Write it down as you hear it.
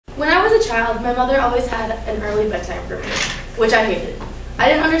was a child, my mother always had an early bedtime for me, which I hated. I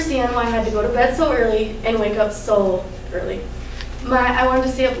didn't understand why I had to go to bed so early and wake up so early. I wanted to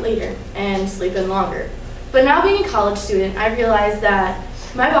stay up later and sleep in longer. But now being a college student, I realized that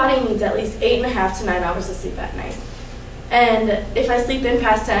my body needs at least 8.5 to 9 hours of sleep at night. And if I sleep in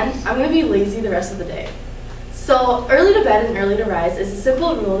past 10, I'm going to be lazy the rest of the day. So early to bed and early to rise is a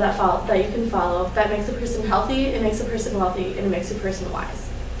simple rule that you can follow that makes a person healthy, it makes a person wealthy, and it makes a person wise.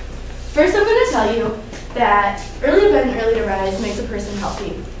 First, I'm going to tell you that early to bed and early to rise makes a person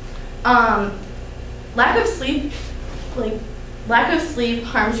healthy. Lack of sleep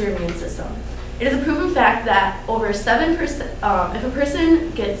harms your immune system. It is a proven fact that over 7%, if a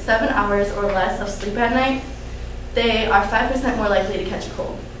person gets 7 hours or less of sleep at night, they are 5% more likely to catch a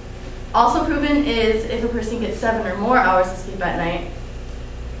cold. Also proven is if a person gets 7 or more hours of sleep at night,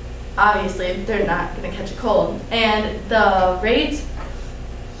 obviously they're not going to catch a cold. And the rate,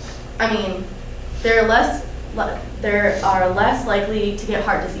 they are less likely to get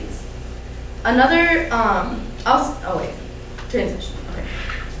heart disease. Another, transition. Okay.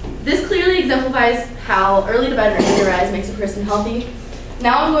 This clearly exemplifies how early to bed and early to rise makes a person healthy.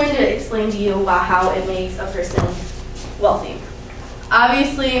 Now I'm going to explain to you how it makes a person wealthy.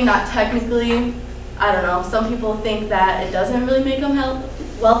 Obviously, not technically. I don't know. Some people think that it doesn't really make them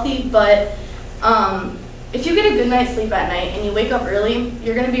wealthy, but if you get a good night's sleep at night and you wake up early,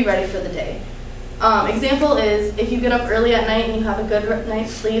 you're going to be ready for the day. Example is, if you get up early at night and you have a good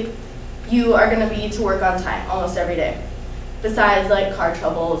night's sleep, you are going to be to work on time almost every day, besides like car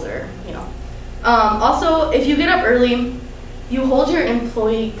troubles or, Also, if you get up early, you hold your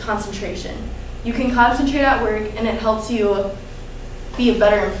employee concentration. You can concentrate at work and it helps you be a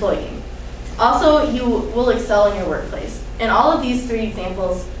better employee. Also, you will excel in your workplace. And all of these 3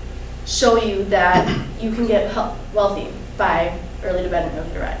 examples show you that you can get wealthy by early to bed and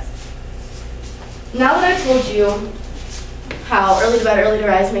early to rise. Now that I've told you how early to bed, early to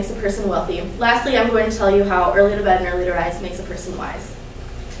rise makes a person wealthy, lastly, I'm going to tell you how early to bed and early to rise makes a person wise.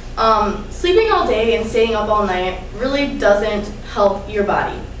 Sleeping all day and staying up all night really doesn't help your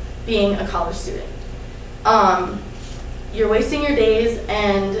body, being a college student. You're wasting your days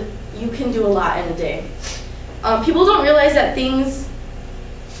and you can do a lot in a day. People don't realize that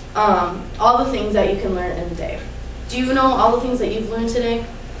all the things that you can learn in a day. Do you know all the things that you've learned today?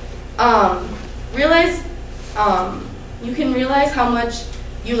 You can realize how much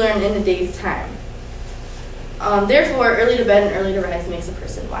you learn in a day's time. Therefore, early to bed and early to rise makes a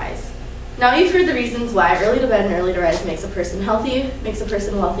person wise. Now you've heard the reasons why early to bed and early to rise makes a person healthy, makes a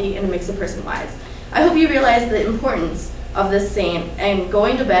person wealthy, and it makes a person wise. I hope you realize the importance of this saying and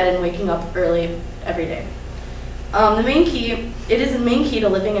going to bed and waking up early every day. It is the main key to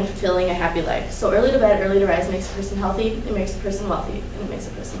living and fulfilling a happy life. So early to bed, early to rise makes a person healthy, it makes a person wealthy, and it makes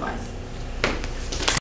a person wise.